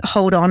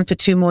hold on for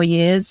 2 more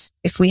years,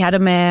 if we had a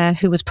mayor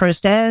who was pro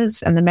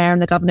stairs and the mayor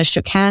and the governor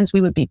shook hands,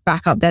 we would be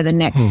back up there the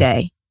next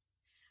day.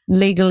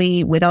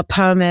 Legally, with our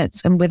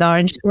permits and with our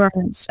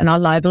insurance and our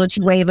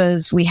liability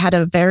waivers, we had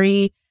a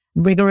very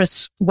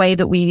rigorous way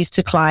that we used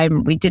to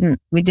climb. We didn't,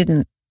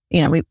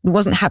 it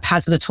wasn't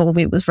haphazard at all.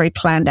 It was very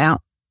planned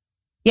out.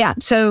 Yeah.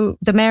 So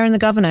the mayor and the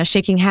governor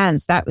shaking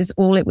hands, that was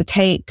all it would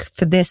take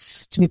for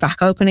this to be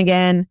back open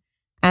again.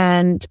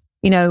 And,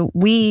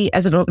 we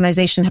as an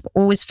organization have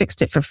always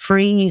fixed it for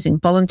free using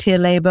volunteer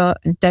labor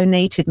and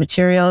donated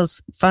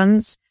materials,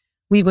 funds.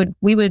 We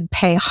would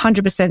pay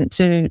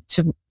 100%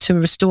 to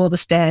restore the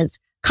stairs.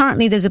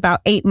 Currently, there's about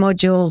 8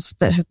 modules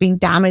that have been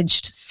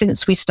damaged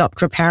since we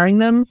stopped repairing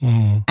them.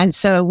 And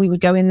so we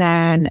would go in there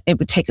and it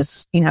would take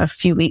us, a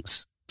few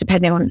weeks,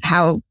 depending on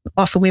how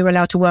often we were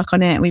allowed to work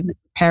on it, and we would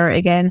repair it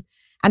again.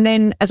 And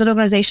then as an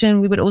organization,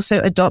 we would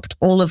also adopt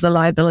all of the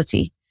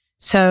liability.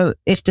 So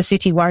if the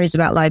city worries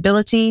about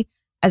liability,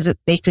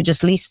 they could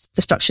just lease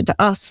the structure to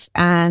us.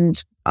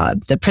 And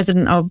the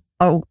president of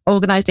our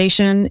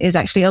organization is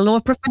actually a law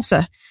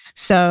professor.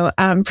 So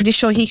I'm pretty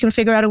sure he can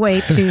figure out a way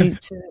to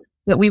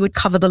that we would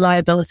cover the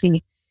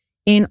liability.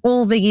 In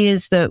all the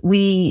years that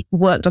we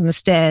worked on the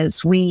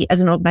stairs, we as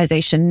an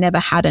organization never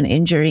had an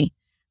injury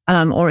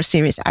or a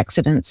serious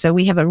accident. So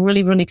we have a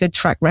really, really good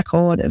track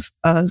record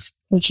of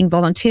taking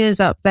volunteers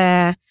up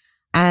there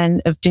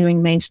and of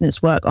doing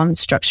maintenance work on the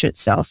structure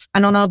itself.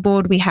 And on our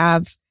board, we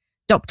have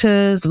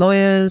doctors,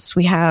 lawyers,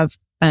 we have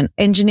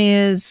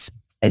engineers,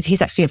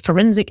 He's actually a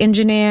forensic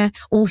engineer.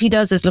 All he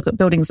does is look at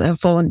buildings that have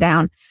fallen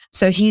down.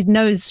 So he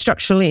knows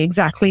structurally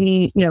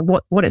exactly,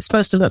 what it's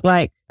supposed to look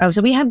like.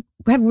 So we have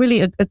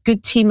really a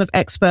good team of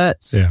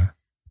experts. Yeah.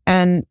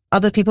 And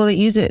other people that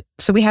use it.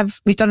 So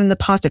we've done in the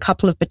past a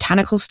couple of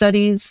botanical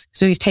studies.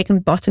 So we've taken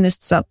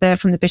botanists up there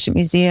from the Bishop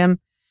Museum.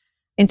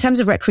 In terms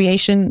of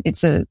recreation,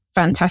 it's a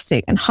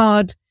fantastic and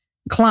hard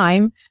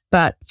climb,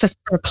 but for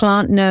a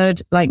plant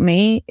nerd like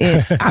me,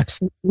 it's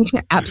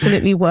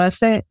absolutely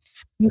worth it.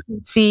 You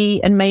can see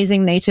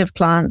amazing native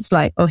plants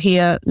like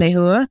Ohia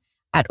lehua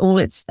at all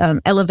its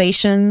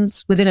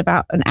elevations. Within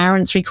about an hour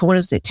and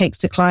 3/4 it takes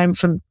to climb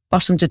from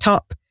bottom to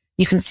top.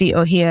 You can see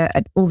Ohia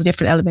at all the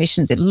different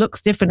elevations. It looks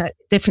different at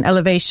different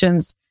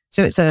elevations.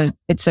 So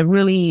it's a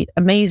really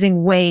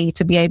amazing way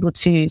to be able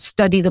to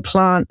study the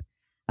plant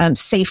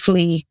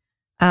safely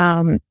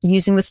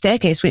using the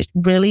staircase, which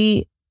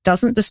really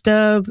doesn't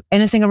disturb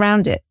anything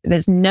around it.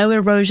 There's no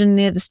erosion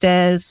near the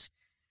stairs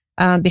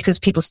because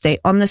people stay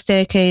on the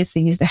staircase.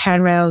 They use the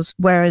handrails,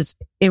 whereas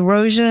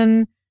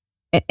erosion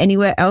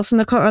anywhere else in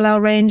the Ko'olau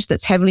range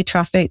that's heavily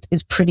trafficked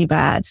is pretty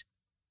bad.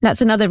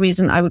 That's another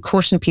reason I would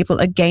caution people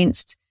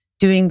against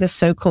doing the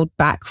so-called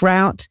back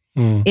route,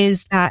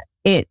 is that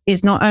it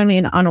is not only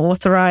an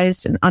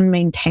unauthorized and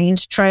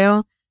unmaintained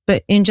trail,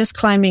 but in just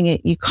climbing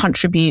it, you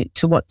contribute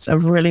to what's a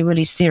really,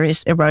 really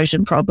serious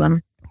erosion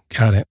problem.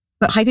 Got it.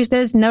 But haiku,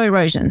 there's no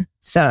erosion.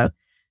 So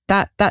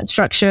that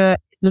structure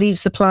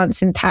leaves the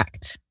plants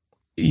intact.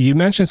 You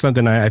mentioned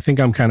something, I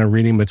think I'm kind of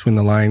reading between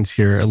the lines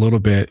here a little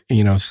bit.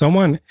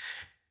 The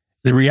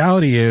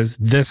reality is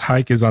this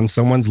hike is on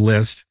someone's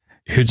list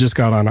who just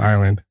got on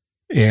island.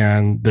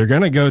 And they're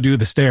going to go do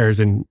the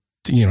stairs and,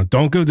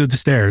 don't go do the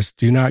stairs.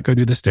 Do not go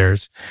do the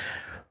stairs.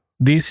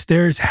 These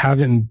stairs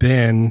haven't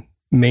been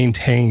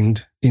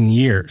maintained in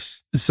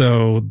years.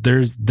 So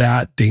there's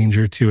that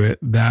danger to it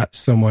that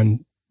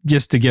someone,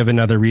 just to give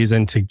another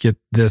reason to get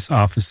this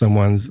off of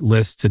someone's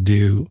list to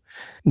do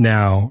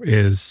now,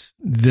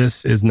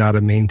 this is not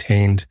a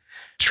maintained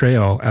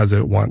trail as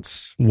it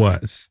once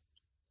was.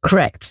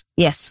 Correct.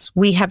 Yes.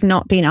 We have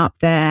not been up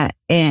there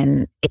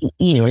in 8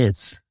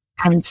 years.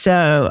 And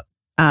so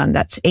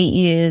that's 8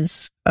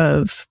 years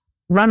of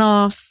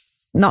runoff,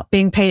 not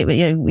being paid.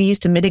 We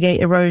used to mitigate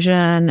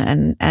erosion,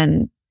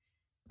 and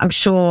I'm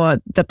sure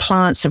the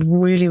plants have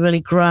really, really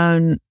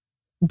grown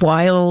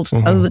wild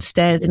over the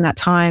stairs in that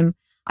time.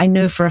 I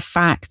know for a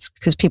fact,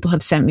 because people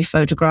have sent me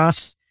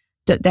photographs,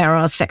 that there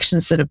are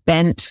sections that are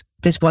bent.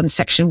 There's one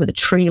section with a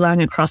tree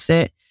lying across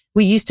it.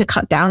 We used to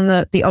cut down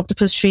the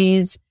octopus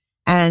trees,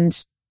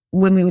 and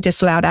when we were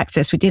disallowed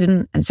access, we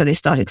didn't. And so they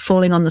started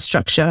falling on the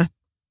structure.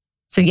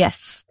 So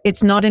yes,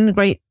 it's not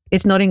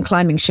in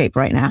climbing shape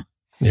right now.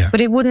 Yeah.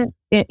 But it wouldn't,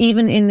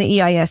 even in the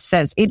EIS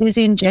says it is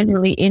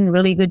generally in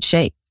really good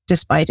shape,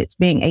 despite it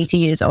being 80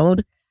 years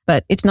old,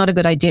 but it's not a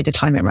good idea to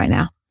climb it right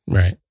now.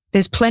 Right.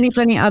 There's plenty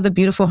other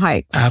beautiful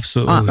hikes.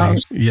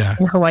 Absolutely. Yeah.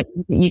 In Hawaii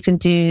you can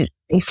do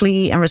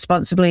safely and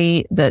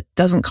responsibly that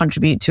doesn't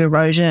contribute to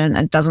erosion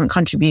and doesn't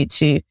contribute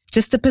to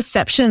just the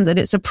perception that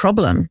it's a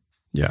problem.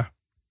 Yeah.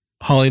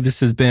 Holly,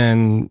 this has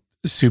been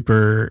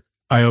super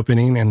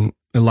eye-opening and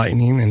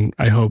enlightening. And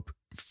I hope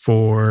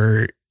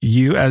for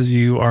you, as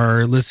you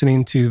are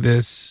listening to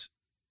this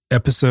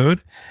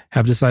episode,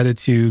 have decided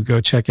to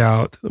go check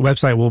out the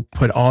website. We'll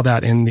put all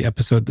that in the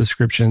episode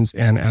descriptions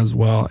and as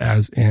well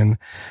as on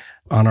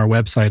our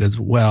website as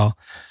well.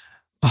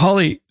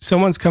 Holly,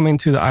 someone's coming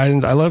to the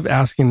islands. I love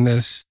asking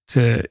this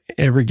to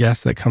every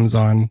guest that comes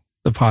on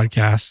the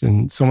podcast,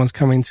 and someone's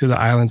coming to the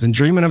islands and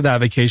dreaming of that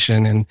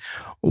vacation and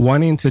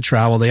wanting to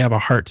travel. They have a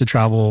heart to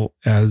travel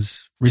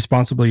as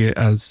responsibly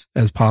as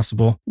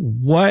possible.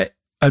 What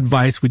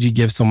advice would you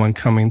give someone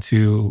coming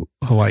to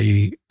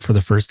Hawaii for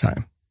the first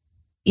time?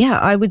 Yeah,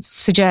 I would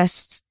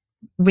suggest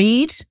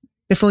read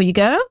before you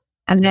go,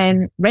 and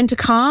then rent a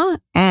car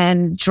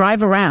and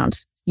drive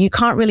around. You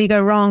can't really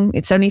go wrong.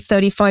 It's only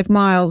 35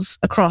 miles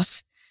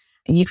across.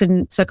 You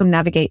can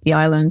circumnavigate the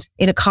island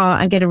in a car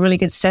and get a really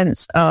good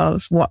sense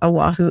of what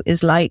Oahu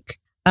is like.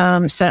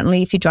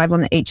 Certainly, if you drive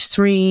on the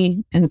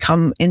H3 and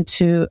come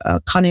into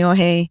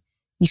Kaneohe,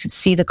 you could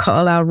see the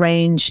Ko'olau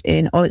Range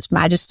in all its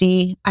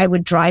majesty. I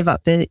would drive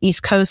up the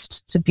East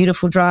Coast. It's a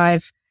beautiful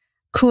drive.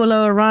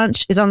 Kualoa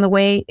Ranch is on the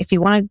way. If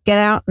you want to get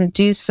out and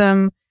do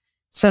some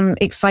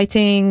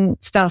exciting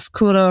stuff,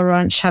 Kualoa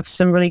Ranch have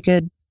some really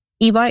good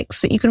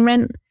e-bikes that you can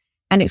rent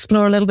and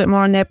explore a little bit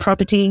more on their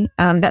property.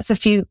 That's a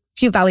few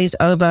valleys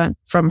over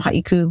from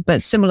Haiku,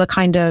 but similar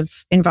kind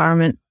of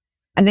environment.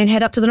 And then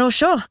head up to the North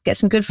Shore, get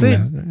some good food.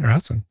 Yeah,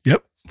 awesome.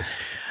 Yep.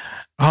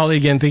 Holly,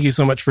 again, thank you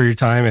so much for your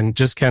time. And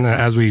just kind of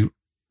as we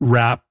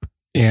wrap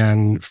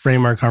and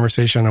frame our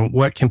conversation on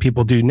what can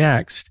people do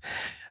next,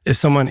 if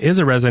someone is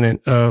a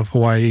resident of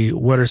Hawaii,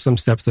 what are some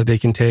steps that they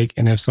can take?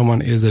 And if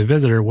someone is a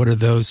visitor, what are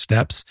those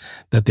steps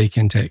that they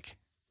can take?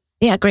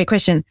 Yeah, great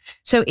question.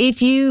 So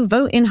if you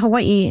vote in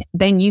Hawaii,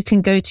 then you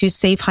can go to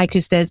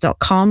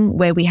SaveHaikuStairs.com,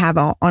 where we have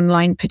our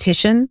online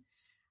petition.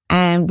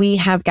 And we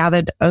have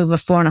gathered over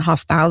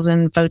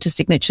 4,500 voter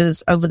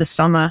signatures over the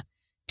summer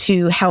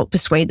to help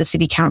persuade the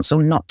city council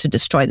not to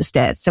destroy the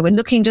stairs. So we're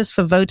looking just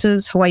for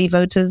voters, Hawaii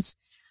voters.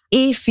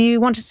 If you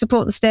want to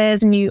support the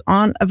stairs and you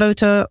aren't a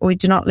voter or you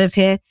do not live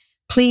here,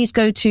 please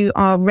go to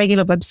our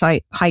regular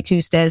website,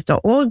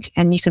 haikustairs.org,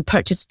 and you can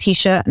purchase a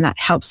t-shirt, and that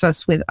helps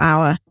us with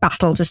our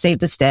battle to save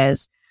the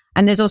stairs.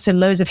 And there's also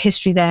loads of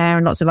history there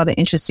and lots of other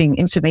interesting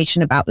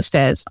information about the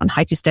stairs on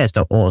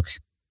haikustairs.org.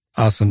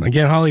 Awesome.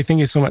 Again, Holly, thank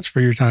you so much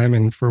for your time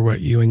and for what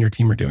you and your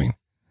team are doing.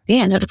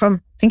 Yeah, no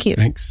problem. Thank you.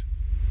 Thanks.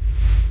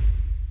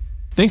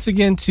 Thanks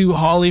again to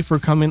Holly for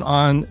coming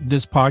on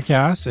this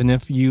podcast. And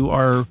if you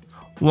are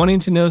wanting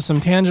to know some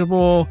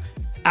tangible,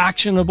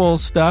 actionable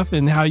stuff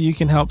and how you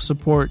can help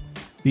support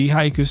the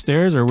Haiku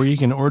Stairs, or where you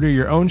can order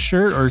your own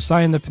shirt or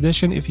sign the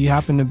petition if you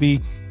happen to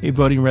be a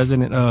voting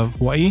resident of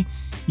Hawaii,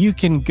 you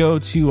can go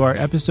to our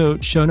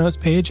episode show notes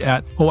page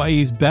at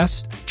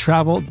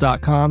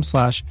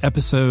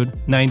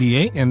hawaiisbesttravel.com/episode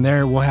 98. And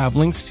there we'll have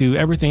links to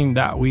everything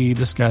that we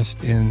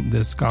discussed in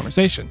this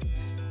conversation.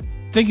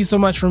 Thank you so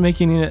much for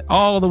making it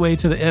all the way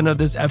to the end of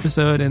this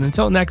episode. And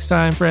until next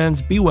time,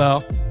 friends, be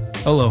well.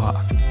 Aloha.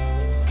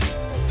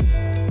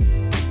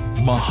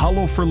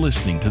 Mahalo for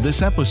listening to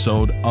this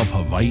episode of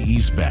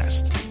Hawaii's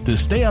Best. To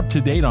stay up to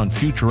date on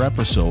future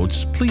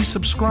episodes, please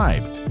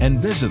subscribe and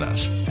visit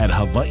us at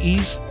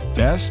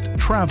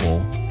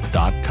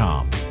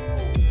hawaiisbesttravel.com.